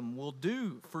wisdom will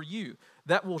do for you.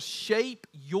 That will shape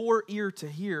your ear to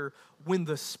hear when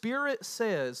the Spirit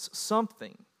says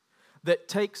something that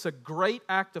takes a great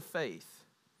act of faith.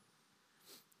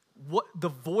 What the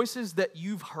voices that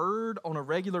you've heard on a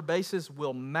regular basis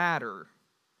will matter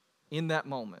in that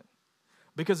moment.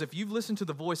 Because if you've listened to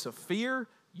the voice of fear,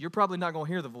 you're probably not going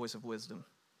to hear the voice of wisdom.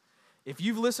 If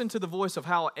you've listened to the voice of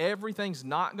how everything's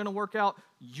not going to work out,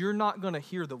 you're not going to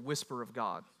hear the whisper of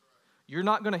God. You're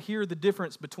not going to hear the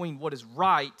difference between what is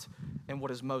right and what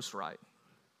is most right.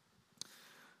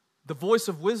 The voice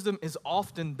of wisdom is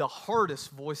often the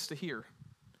hardest voice to hear,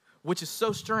 which is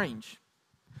so strange.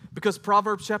 Because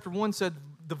Proverbs chapter 1 said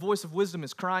the voice of wisdom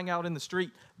is crying out in the street,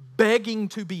 begging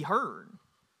to be heard.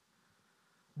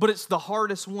 But it's the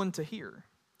hardest one to hear.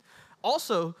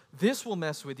 Also, this will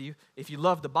mess with you if you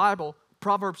love the Bible.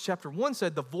 Proverbs chapter 1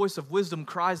 said the voice of wisdom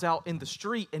cries out in the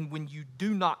street, and when you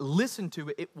do not listen to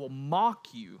it, it will mock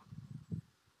you.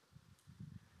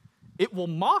 It will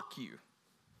mock you.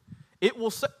 It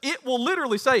will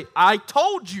literally say, I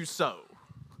told you so.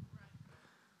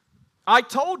 I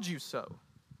told you so.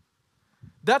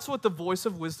 That's what the voice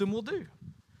of wisdom will do.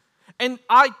 And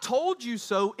I told you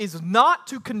so is not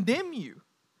to condemn you.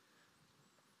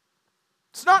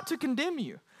 It's not to condemn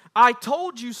you. I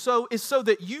told you so is so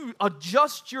that you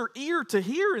adjust your ear to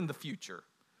hear in the future.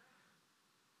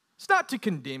 It's not to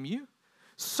condemn you.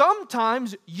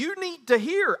 Sometimes you need to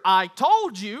hear, I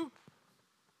told you.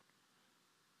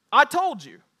 I told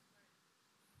you.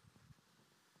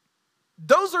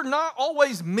 Those are not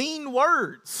always mean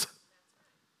words.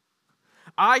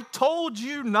 I told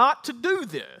you not to do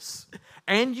this,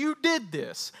 and you did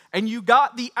this, and you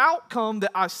got the outcome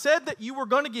that I said that you were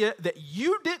going to get that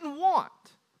you didn't want.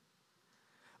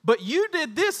 But you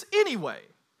did this anyway.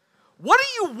 What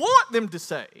do you want them to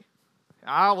say?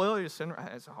 Well, it's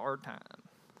a hard time.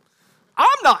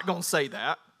 I'm not going to say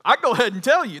that. I go ahead and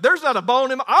tell you, there's not a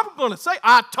bone in my, I'm going to say,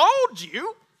 I told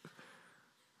you.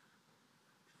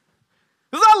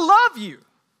 Because I love you.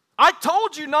 I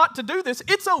told you not to do this.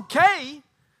 It's okay.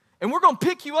 And we're going to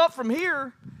pick you up from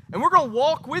here. And we're going to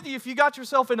walk with you if you got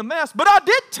yourself in a mess. But I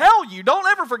did tell you, don't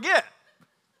ever forget.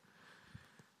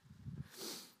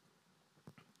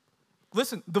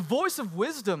 Listen, the voice of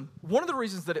wisdom, one of the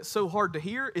reasons that it's so hard to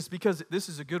hear is because, this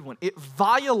is a good one, it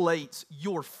violates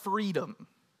your freedom.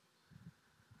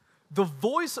 The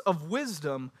voice of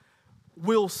wisdom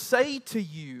will say to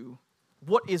you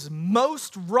what is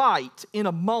most right in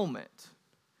a moment,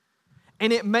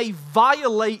 and it may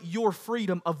violate your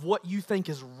freedom of what you think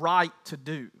is right to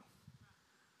do.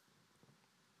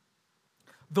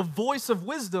 The voice of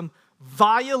wisdom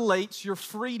violates your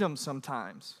freedom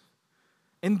sometimes.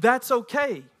 And that's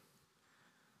okay.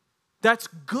 That's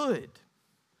good.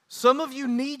 Some of you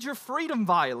need your freedom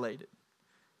violated.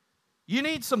 You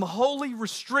need some holy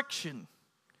restriction.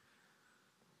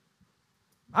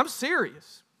 I'm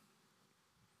serious.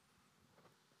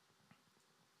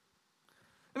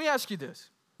 Let me ask you this.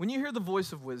 When you hear the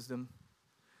voice of wisdom,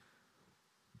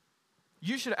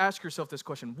 you should ask yourself this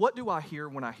question. What do I hear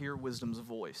when I hear wisdom's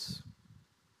voice?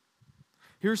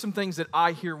 Here are some things that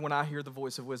I hear when I hear the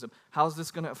voice of wisdom. How is this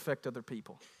going to affect other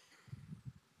people?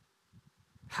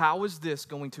 How is this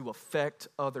going to affect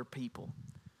other people?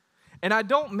 And I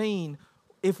don't mean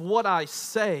if what I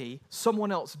say,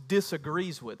 someone else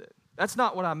disagrees with it. That's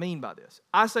not what I mean by this.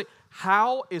 I say,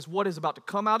 how is what is about to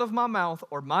come out of my mouth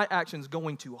or my actions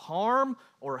going to harm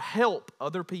or help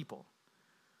other people?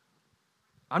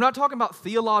 I'm not talking about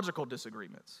theological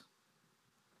disagreements.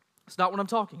 It's not what I'm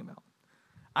talking about.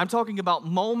 I'm talking about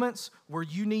moments where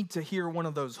you need to hear one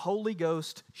of those Holy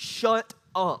Ghost shut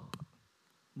up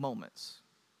moments.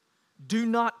 Do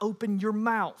not open your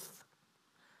mouth.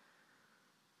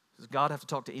 Does God have to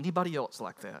talk to anybody else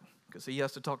like that? Because he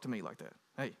has to talk to me like that.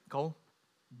 Hey, Cole,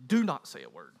 do not say a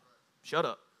word. Shut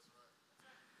up.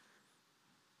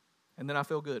 And then I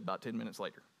feel good about 10 minutes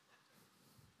later.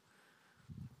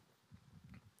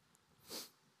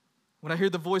 When I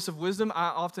hear the voice of wisdom,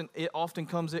 it often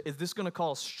comes, is this going to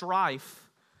cause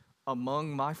strife among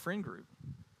my friend group?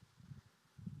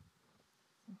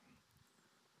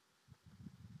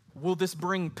 Will this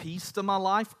bring peace to my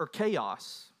life or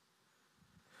chaos?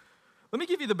 Let me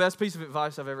give you the best piece of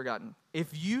advice I've ever gotten. If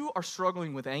you are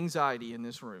struggling with anxiety in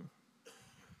this room,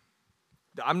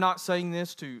 I'm not saying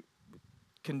this to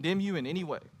condemn you in any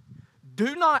way.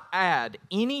 Do not add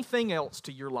anything else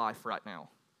to your life right now.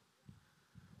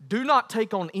 Do not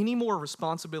take on any more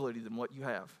responsibility than what you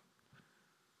have.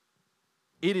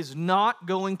 It is not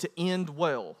going to end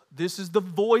well. This is the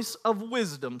voice of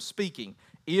wisdom speaking.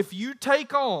 If you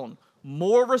take on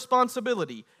more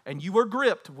responsibility and you are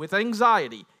gripped with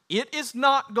anxiety, it is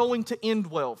not going to end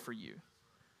well for you.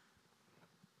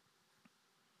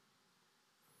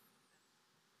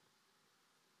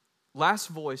 Last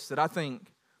voice that I think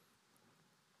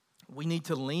we need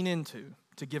to lean into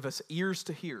to give us ears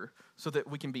to hear so that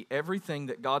we can be everything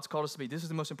that God's called us to be. This is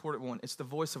the most important one. It's the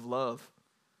voice of love.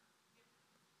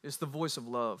 It's the voice of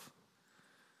love.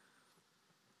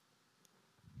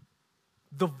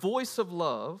 The voice of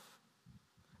love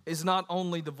is not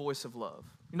only the voice of love.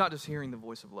 You're not just hearing the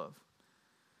voice of love.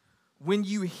 When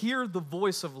you hear the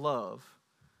voice of love,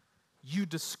 you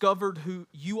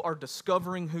are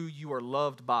discovering who you are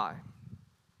loved by.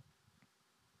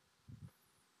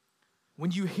 When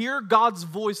you hear God's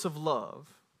voice of love,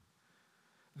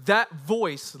 that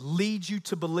voice leads you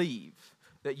to believe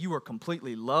that you are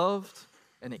completely loved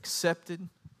and accepted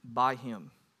by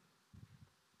Him.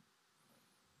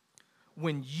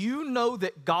 When you know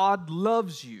that God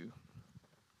loves you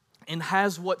and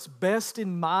has what's best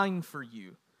in mind for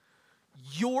you,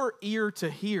 your ear to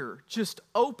hear just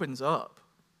opens up.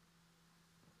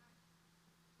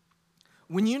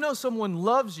 When you know someone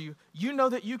loves you, you know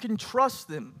that you can trust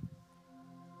them.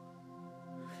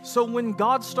 So when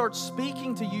God starts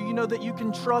speaking to you, you know that you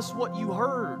can trust what you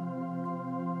heard.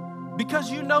 Because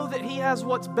you know that He has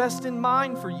what's best in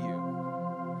mind for you.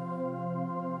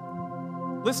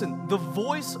 Listen, the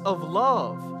voice of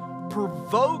love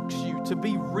provokes you to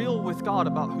be real with God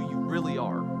about who you really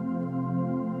are.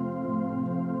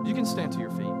 You can stand to your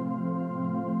feet.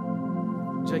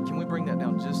 Jake, can we bring that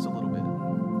down just a little bit?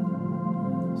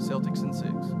 Celtics in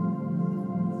 6.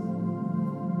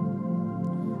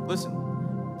 Listen.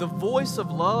 The voice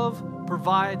of love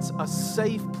provides a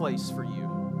safe place for you.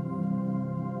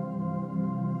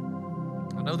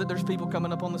 I know that there's people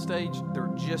coming up on the stage.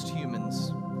 They're just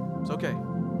humans. It's okay.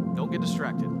 Don't get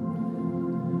distracted.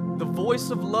 The voice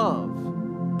of love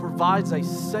provides a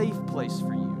safe place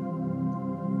for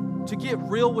you. to get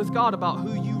real with God about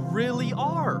who you really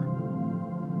are.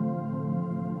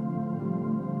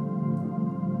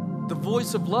 The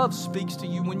voice of love speaks to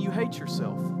you when you hate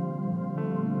yourself.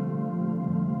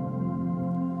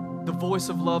 The voice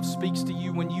of love speaks to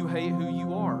you when you hate who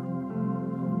you are.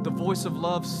 The voice of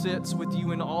love sits with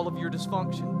you in all of your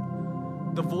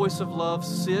dysfunction. The voice of love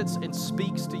sits and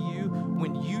speaks to you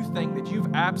when you think that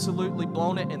you've absolutely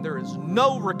blown it and there is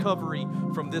no recovery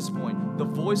from this point. The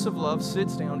voice of love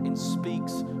sits down and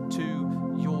speaks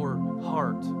to your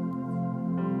heart.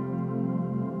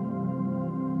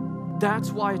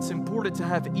 That's why it's important to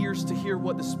have ears to hear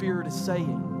what the Spirit is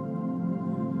saying.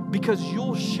 Because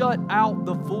you'll shut out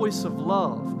the voice of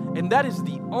love, and that is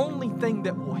the only thing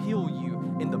that will heal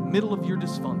you in the middle of your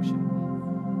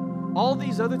dysfunction. All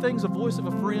these other things, a voice of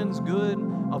a friend is good,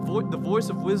 the voice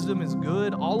of wisdom is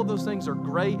good, all of those things are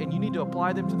great, and you need to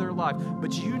apply them to their life.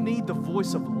 But you need the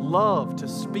voice of love to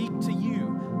speak to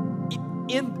you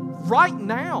in right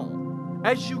now,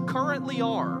 as you currently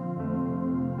are.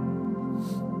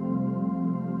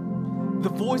 The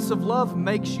voice of love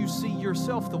makes you see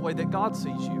yourself the way that God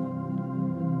sees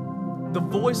you. The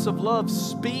voice of love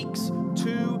speaks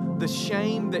to the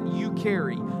shame that you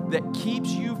carry that keeps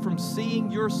you from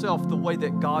seeing yourself the way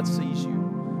that God sees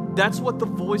you. That's what the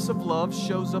voice of love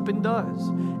shows up and does.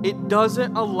 It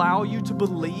doesn't allow you to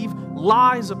believe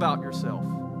lies about yourself.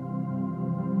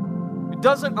 It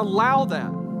doesn't allow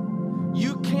that.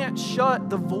 You can't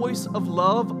shut the voice of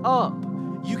love up.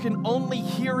 You can only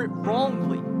hear it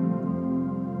wrongly.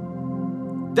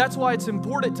 That's why it's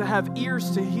important to have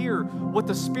ears to hear what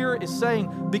the Spirit is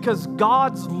saying, because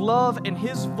God's love and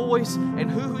His voice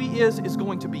and who He is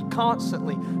going to be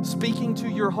constantly speaking to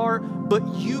your heart, but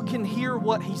you can hear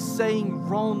what He's saying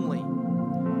wrongly.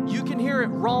 You can hear it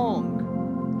wrong.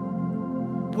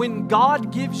 When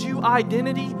God gives you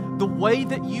identity, the way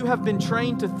that you have been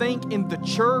trained to think in the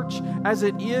church as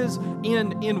it is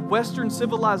in Western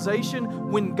civilization,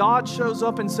 when God shows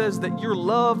up and says that you're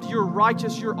loved, you're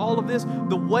righteous, you're all of this,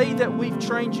 the way that we've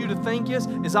trained you to think is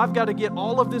I've got to get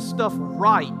all of this stuff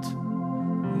right.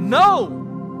 No!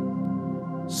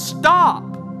 Stop!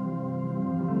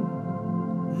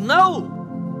 No!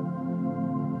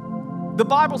 The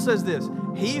Bible says this,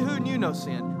 He who knew no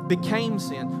sin became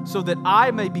sin so that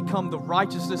I may become the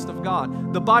righteousness of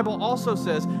God. The Bible also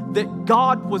says that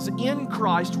God was in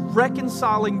Christ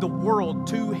reconciling the world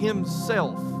to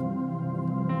Himself.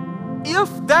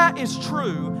 If that is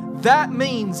true, that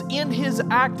means in His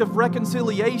act of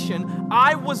reconciliation,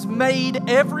 I was made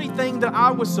everything that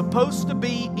I was supposed to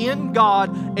be in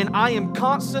God, and I am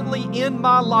constantly in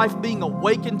my life being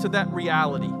awakened to that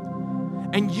reality.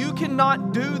 And you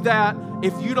cannot do that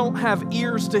if you don't have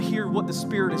ears to hear what the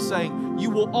Spirit is saying. You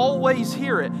will always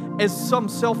hear it as some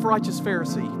self-righteous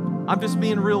Pharisee. I'm just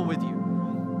being real with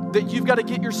you. That you've got to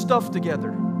get your stuff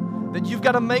together. That you've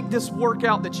got to make this work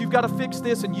out. That you've got to fix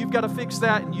this and you've got to fix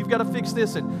that and you've got to fix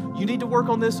this and you need to work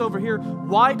on this over here.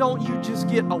 Why don't you just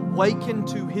get awakened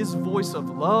to His voice of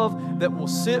love that will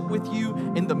sit with you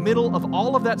in the middle of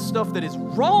all of that stuff that is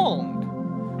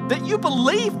wrong? That you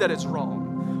believe that it's wrong.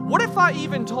 What if I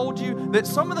even told you that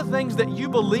some of the things that you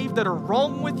believe that are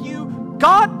wrong with you,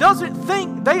 God doesn't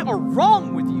think they are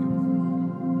wrong with you?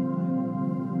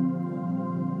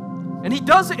 And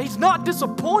He's not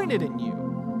disappointed in you.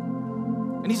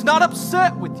 And He's not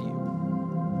upset with you.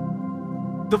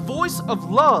 The voice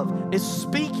of love is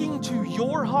speaking to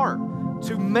your heart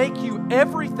to make you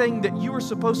everything that you are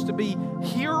supposed to be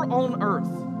here on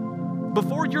earth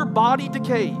before your body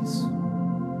decays.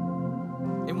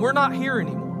 And we're not here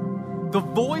anymore. The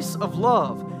voice of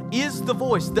love is the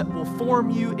voice that will form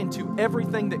you into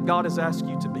everything that God has asked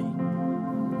you to be.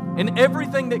 And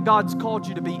everything that God's called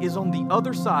you to be is on the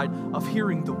other side of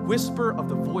hearing the whisper of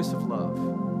the voice of love.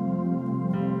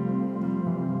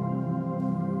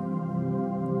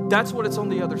 That's what it's on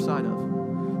the other side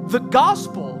of. The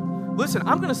gospel, listen,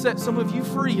 I'm going to set some of you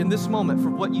free in this moment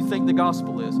from what you think the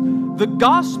gospel is. The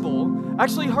gospel, I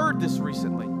actually heard this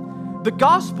recently. The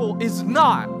gospel is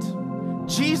not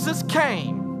Jesus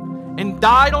came and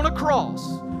died on a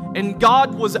cross and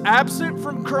God was absent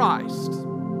from Christ.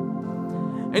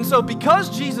 And so because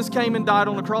Jesus came and died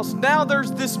on a cross, now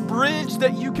there's this bridge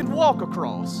that you can walk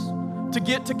across to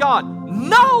get to God.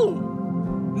 No!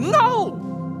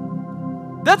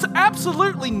 That's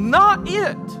absolutely not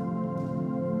it.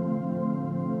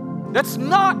 That's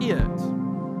not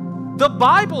it. The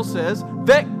Bible says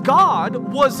that God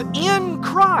was in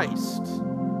Christ,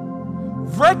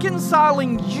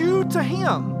 reconciling you to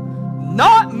Him,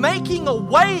 not making a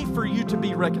way for you to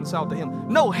be reconciled to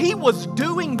Him. No, He was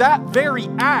doing that very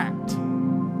act.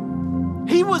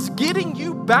 He was getting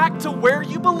you back to where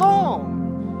you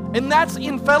belong. And that's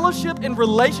in fellowship and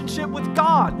relationship with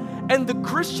God. And the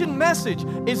Christian message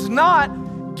is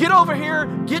not get over here,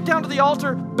 get down to the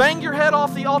altar, bang your head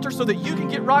off the altar so that you can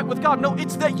get right with God. No,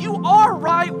 it's that you are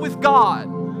right with God.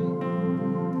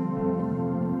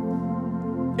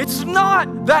 It's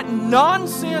not that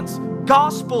nonsense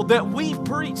gospel that we've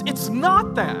preached. It's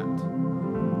not that.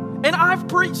 And I've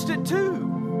preached it too.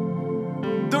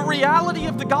 The reality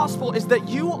of the gospel is that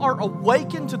you are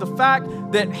awakened to the fact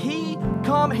that He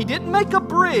didn't make a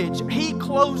bridge, He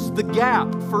closed the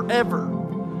gap forever.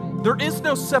 There is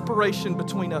no separation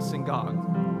between us and God.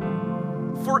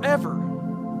 Forever.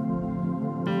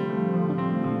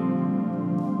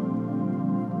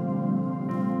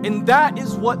 And that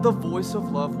is what the voice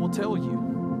of love will tell you.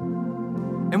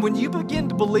 And when you begin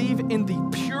to believe in the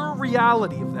pure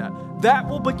reality of that, that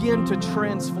will begin to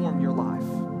transform your life.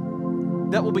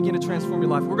 That will begin to transform your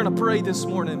life. We're going to pray this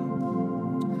morning.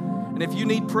 And if you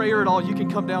need prayer at all, you can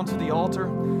come down to the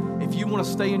altar. If you want to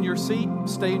stay in your seat,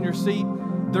 stay in your seat.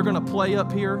 They're going to play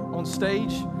up here on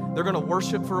stage. They're going to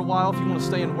worship for a while. If you want to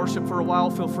stay and worship for a while,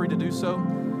 feel free to do so.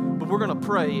 But we're going to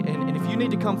pray. And if you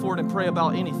need to come forward and pray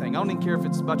about anything, I don't even care if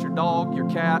it's about your dog, your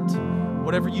cat,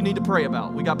 whatever you need to pray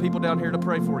about. We got people down here to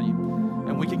pray for you.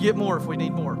 And we could get more if we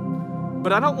need more.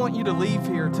 But I don't want you to leave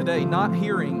here today not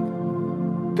hearing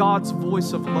God's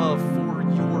voice of love for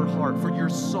your heart, for your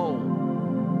soul.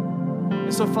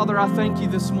 And so, Father, I thank you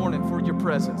this morning for your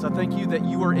presence. I thank you that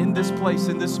you are in this place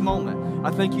in this moment. I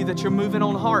thank you that you're moving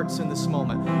on hearts in this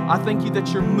moment. I thank you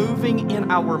that you're moving in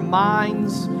our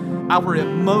minds, our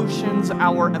emotions,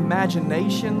 our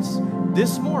imaginations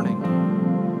this morning.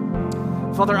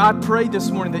 Father, I pray this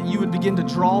morning that you would begin to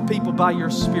draw people by your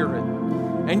Spirit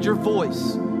and your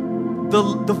voice,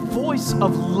 the voice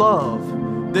of love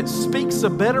that speaks a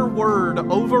better word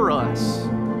over us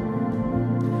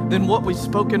than what we've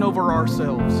spoken over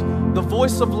ourselves. The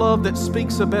voice of love that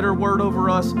speaks a better word over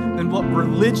us than what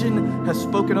religion has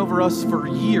spoken over us for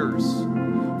years.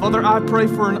 Father, I pray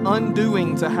for an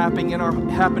undoing to happen in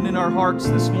our hearts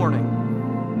this morning.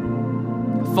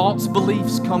 False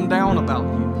beliefs come down about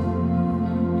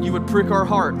you. You would prick our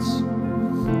hearts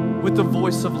with the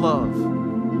voice of love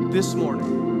this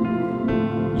morning.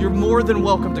 You're more than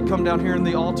welcome to come down here in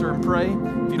the altar and pray.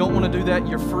 If you don't want to do that,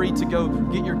 you're free to go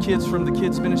get your kids from the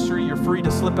kids ministry. You're free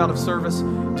to slip out of service.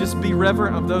 Just be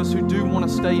reverent of those who do want to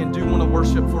stay and do want to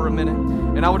worship for a minute.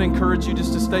 And I would encourage you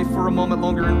just to stay for a moment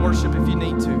longer and worship if you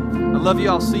need to. I love you.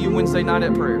 I'll see you Wednesday night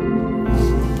at prayer.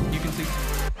 You can see.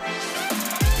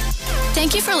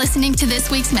 Thank you for listening to this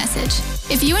week's message.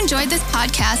 If you enjoyed this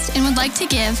podcast and would like to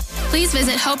give, please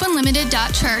visit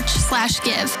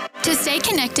hopeunlimited.church/give. To stay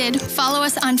connected, follow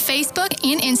us on Facebook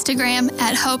and Instagram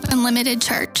at Hope Unlimited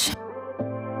Church.